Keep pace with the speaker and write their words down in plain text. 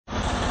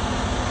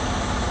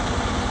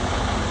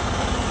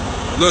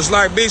Looks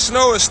like Big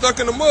Snow is stuck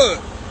in the mud.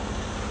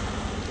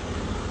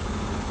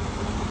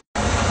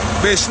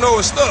 Big Snow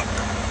is stuck.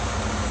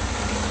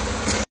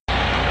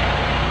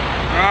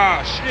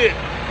 Ah, shit.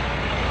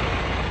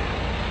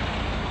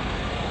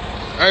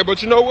 Hey,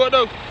 but you know what,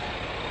 though?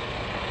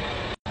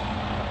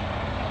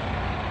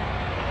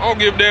 I don't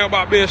give a damn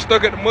about being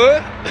stuck in the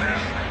mud.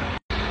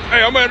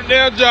 Hey, I'm at a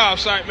damn job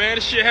site, man.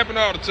 This shit happen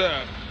all the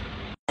time.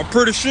 I'm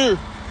pretty sure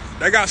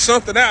they got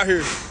something out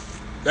here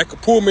that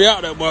could pull me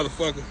out that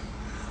motherfucker.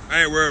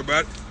 I ain't worried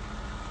about it.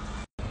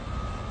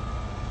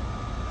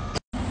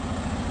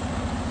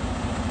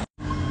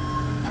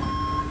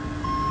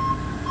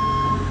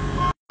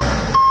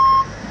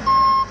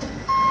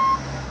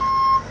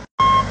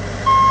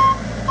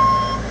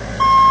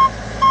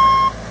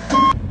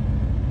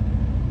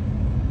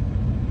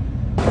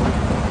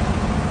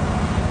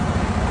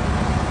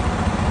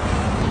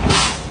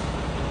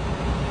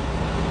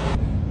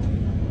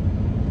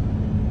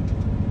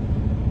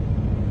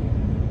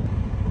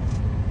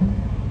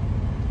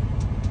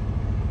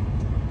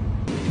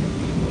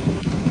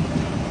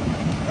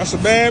 That's a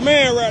bad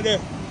man right there.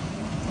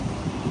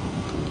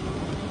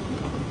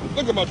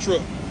 Look at my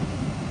truck.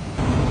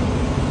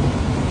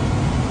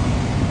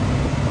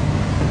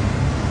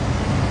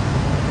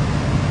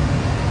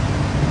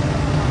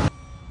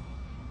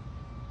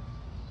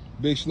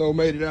 Big Snow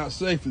made it out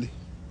safely.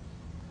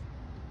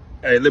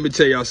 Hey, let me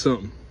tell y'all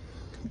something.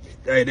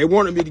 Hey, they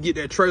wanted me to get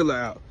that trailer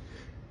out.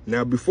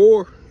 Now,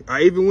 before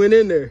I even went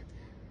in there,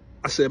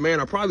 I said, man,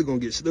 I'm probably gonna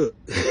get stuck.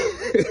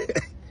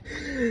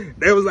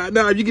 They was like,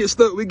 nah, if you get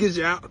stuck, we get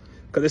you out.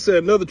 Because they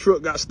said another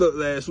truck got stuck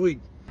last week.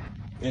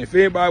 And if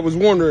anybody was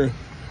wondering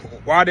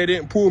why they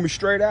didn't pull me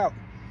straight out,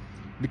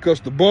 because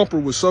the bumper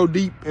was so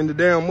deep in the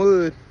damn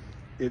mud,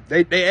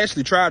 they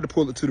actually tried to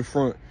pull it to the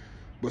front.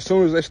 But as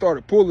soon as they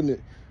started pulling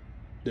it,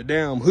 the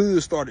damn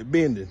hood started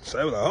bending. So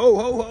they was like, ho,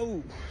 ho,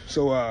 ho.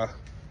 So,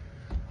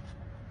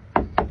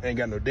 ain't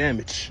got no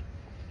damage.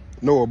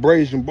 No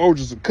abrasion,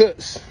 bulges, or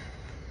cuts.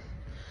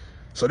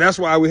 So that's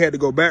why we had to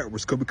go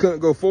backwards, because we couldn't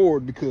go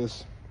forward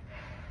because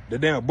the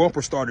damn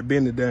bumper started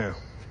bending down.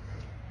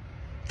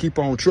 Keep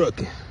on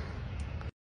trucking.